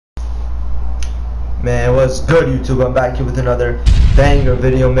Man, what's good, YouTube? I'm back here with another banger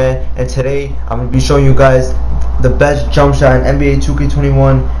video, man. And today I'm gonna be showing you guys the best jump shot in NBA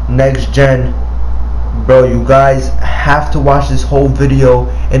 2K21 next gen. Bro, you guys have to watch this whole video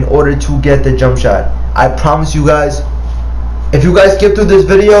in order to get the jump shot. I promise you guys, if you guys skip through this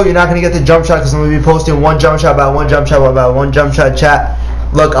video, you're not gonna get the jump shot, because I'm gonna be posting one jump shot by one jump shot by one jump shot chat.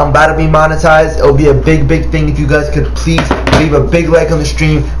 Look, I'm about to be monetized. It'll be a big thing if you guys could please leave a big like on the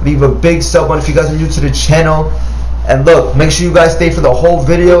stream, leave a big sub on if you guys are new to the channel. And look, make sure you guys stay for the whole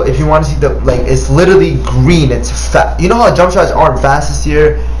video if you want to see the, like, it's literally green. It's fast. You know how jump shots aren't fast this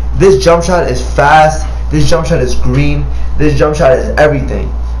year? This jump shot is fast. This jump shot is green. This jump shot is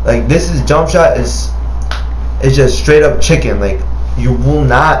everything. Like, this is jump shot is, it's just straight up chicken. Like, you will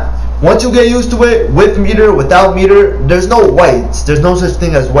not, once you get used to it, with meter, without meter, there's no whites. There's no such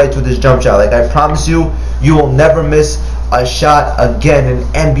thing as whites with this jump shot. Like, I promise you, you will never miss a shot again in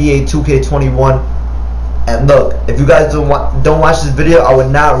NBA 2K21. And look, if you guys don't watch this video, I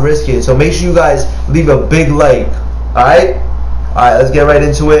would not risk it. So make sure you guys leave a big like. Alright, let's get right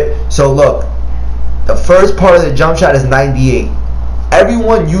into it. So look, the first part of the jump shot is 98.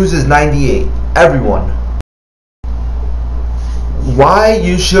 Everyone uses 98. Everyone. Why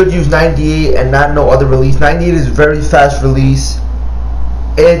you should use 98 and not no other release? 98 is very fast release.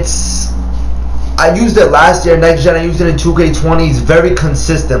 I used it last year, next gen. I used it in 2K20. It's very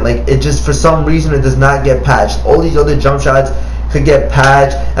consistent. Like, it just, for some reason, it does not get patched. All these other jump shots could get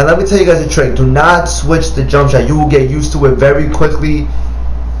patched. And let me tell you guys a trick. Do not switch the jump shot. You will get used to it very quickly,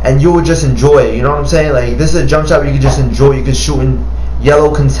 and you will just enjoy it. You know what I'm saying? Like, this is a jump shot where you can just enjoy. You can shoot in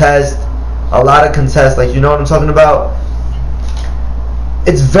yellow contest, a lot of contests. Like, you know what I'm talking about?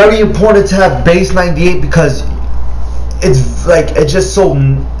 It's very important to have base 98 because it's like, it's just so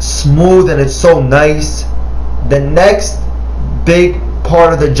smooth and it's so nice. The next big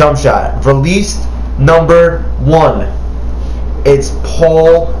part of the jump shot, release number 1, it's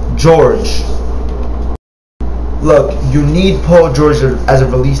Paul George. Look, you need Paul George as a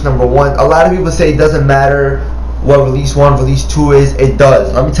release number 1. A lot of people say it doesn't matter what release 1, release 2 is. It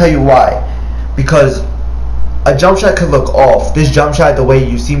does. Let me tell you why. Because a jump shot could look off. This jump shot, the way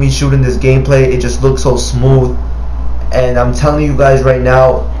you see me shooting this gameplay, it just looks so smooth. And I'm telling you guys right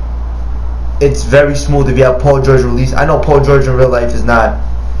now, it's very smooth if you have Paul George release. I know Paul George in real life is not,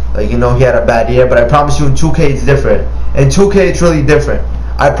 like, you know, he had a bad year, but I promise you in 2K it's different. In 2K it's really different.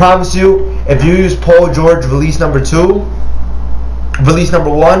 I promise you, if you use Paul George release number 2, release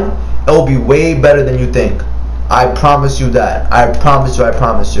number 1, it will be way better than you think. I promise you that. I promise you, I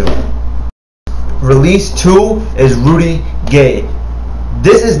promise you. Release 2 is Rudy Gay.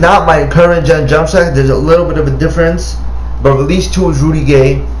 This is not my current gen jump shot. There's a little bit of a difference, but release 2 is Rudy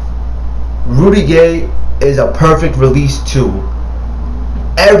Gay. Rudy Gay is a perfect release 2.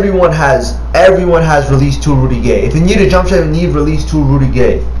 Everyone has release 2 Rudy Gay. If you need a jump shot, you need release 2 Rudy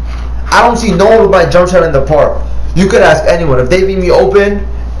Gay. I don't see no one with my jump shot in the park. You could ask anyone. If they leave me open,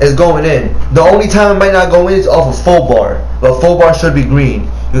 it's going in. The only time it might not go in is off a full bar, but full bar should be green.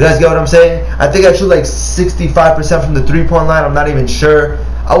 You guys get what I'm saying? I think I shoot like 65% from the 3-point line. I'm not even sure.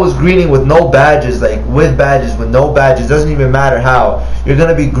 I was greening with no badges, like with badges, with no badges. Doesn't even matter how. You're going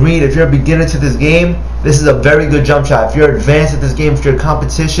to be green. If you're a beginner to this game, this is a very good jump shot. If you're advanced at this game, if you're a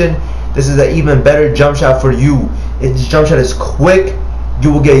competition, this is an even better jump shot for you. This jump shot is quick.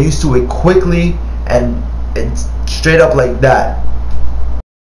 You will get used to it quickly, and it's straight up like that.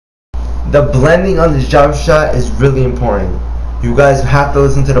 The blending on this jump shot is really important. You guys have to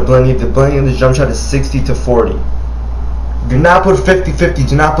listen to the blending. The blending on this jump shot is 60-40. Do not put 50-50.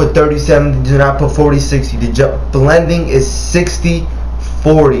 Do not put 30-70. Do not put 40-60. The blending is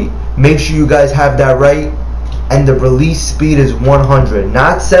 60-40. Make sure you guys have that right. And the release speed is 100,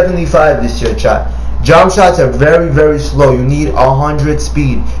 not 75 this year, chat. Jump shots are very slow. You need 100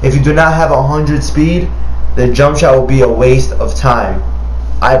 speed. If you do not have 100 speed, the jump shot will be a waste of time.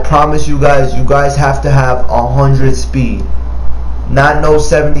 I promise you guys have to have 100 speed. Not no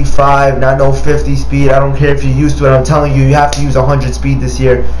 75, not no 50 speed. I don't care if you're used to it. I'm telling you, you have to use 100 speed this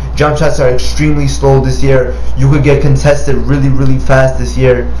year. Jump shots are extremely slow this year. You could get contested really fast this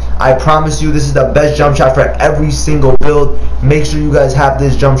year. I promise you, this is the best jump shot for every single build. Make sure you guys have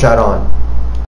this jump shot on.